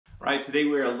Right, today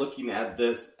we are looking at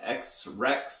this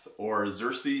XREXS or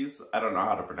XREXS, I don't know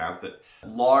how to pronounce it,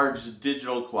 large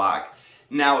digital clock.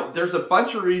 Now, there's a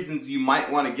bunch of reasons you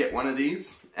might want to get one of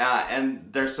these, and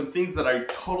there's some things that I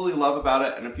totally love about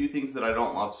it and a few things that I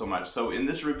don't love so much. So in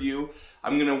this review,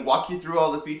 I'm going to walk you through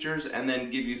all the features and then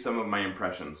give you some of my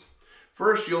impressions.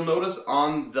 First, you'll notice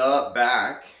on the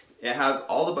back, it has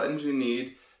all the buttons you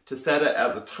need to set it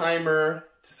as a timer,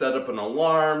 to set up an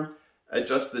alarm,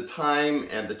 adjust the time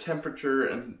and the temperature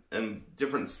and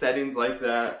different settings like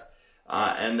that,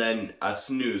 and then a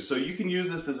snooze. So you can use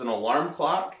this as an alarm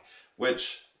clock,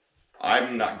 which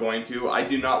I'm not going to. I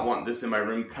do not want this in my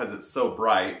room because it's so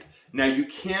bright. Now you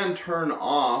can turn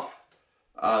off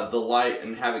the light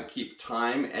and have it keep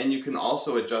time, and you can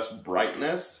also adjust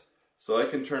brightness. So I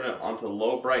can turn it onto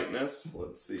low brightness.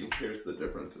 Let's see, here's the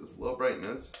differences. Low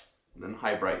brightness and then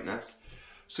high brightness.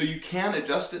 So you can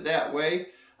adjust it that way.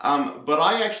 But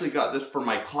I actually got this for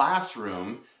my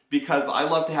classroom because I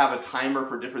love to have a timer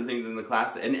for different things in the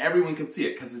class and everyone can see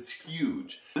it because it's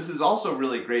huge. This is also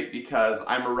really great because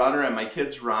I'm a runner and my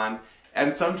kids run,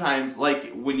 and sometimes,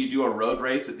 like when you do a road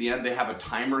race at the end, they have a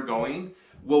timer going.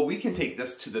 Well, we can take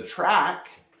this to the track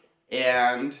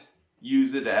and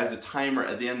use it as a timer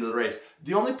at the end of the race.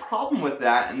 The only problem with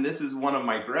that, and this is one of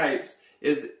my gripes,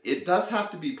 is it does have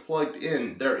to be plugged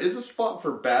in. There is a spot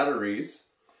for batteries,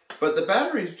 but the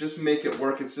batteries just make it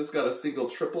work. It's just got a single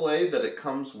AAA that it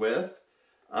comes with.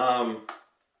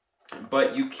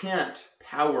 But you can't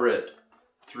power it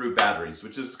through batteries,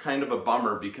 which is kind of a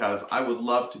bummer because I would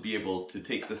love to be able to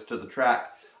take this to the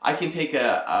track. I can take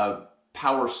a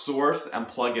power source and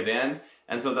plug it in,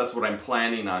 and so that's what I'm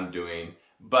planning on doing.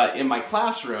 But in my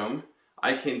classroom,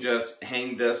 I can just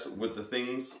hang this with the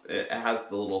things. It has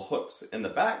the little hooks in the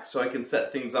back, so I can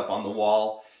set things up on the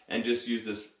wall and just use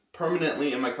this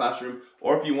permanently in my classroom,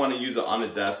 or if you want to use it on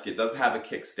a desk, it does have a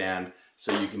kickstand,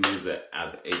 so you can use it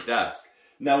as a desk.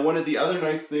 Now, one of the other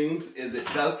nice things is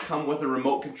it does come with a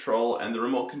remote control, and the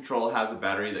remote control has a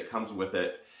battery that comes with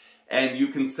it, and you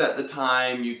can set the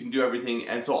time, you can do everything,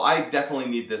 and so I definitely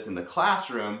need this in the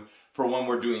classroom for when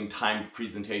we're doing timed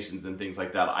presentations and things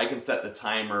like that. I can set the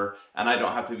timer, and I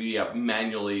don't have to be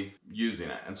manually using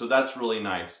it, and so that's really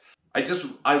nice.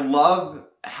 I love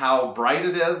how bright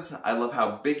it is, I love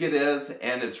how big it is,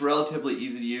 and it's relatively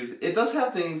easy to use. It does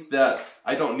have things that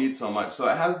I don't need so much. So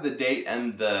it has the date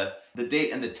and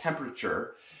the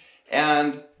temperature.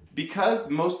 And because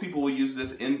most people will use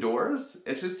this indoors,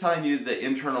 it's just telling you the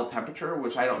internal temperature,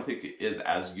 which I don't think is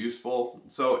as useful.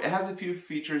 So it has a few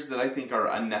features that I think are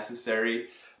unnecessary.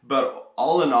 But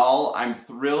all in all, I'm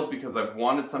thrilled because I've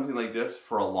wanted something like this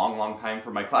for a long, long time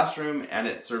for my classroom, and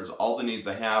it serves all the needs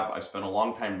I have. I spent a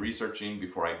long time researching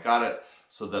before I got it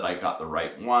so that I got the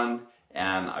right one,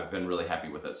 and I've been really happy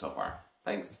with it so far.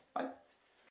 Thanks. Bye.